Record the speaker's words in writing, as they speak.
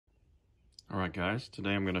All right, guys, today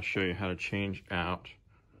I'm going to show you how to change out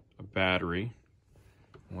a battery,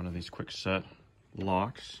 one of these Kwikset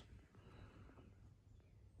locks.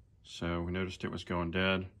 So we noticed it was going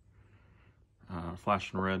dead,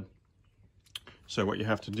 flashing red. So what you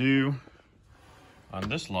have to do on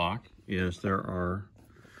this lock is there are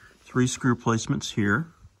 3 screw placements here.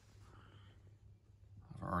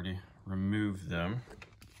 I've already removed them.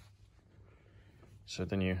 So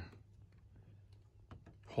then you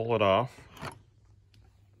pull it off.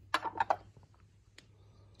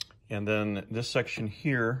 And then this section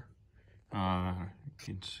here, you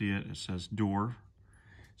can see it says door.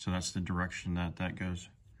 So that's the direction that goes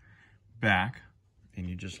back. And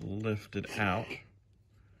you just lift it out,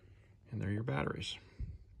 and there are your batteries.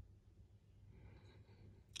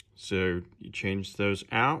 So you change those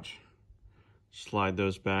out, slide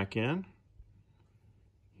those back in,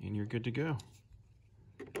 and you're good to go.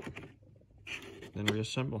 Then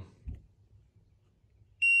reassemble.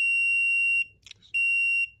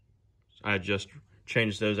 I just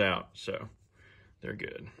changed those out, so they're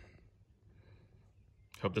good.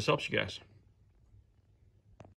 Hope this helps you guys.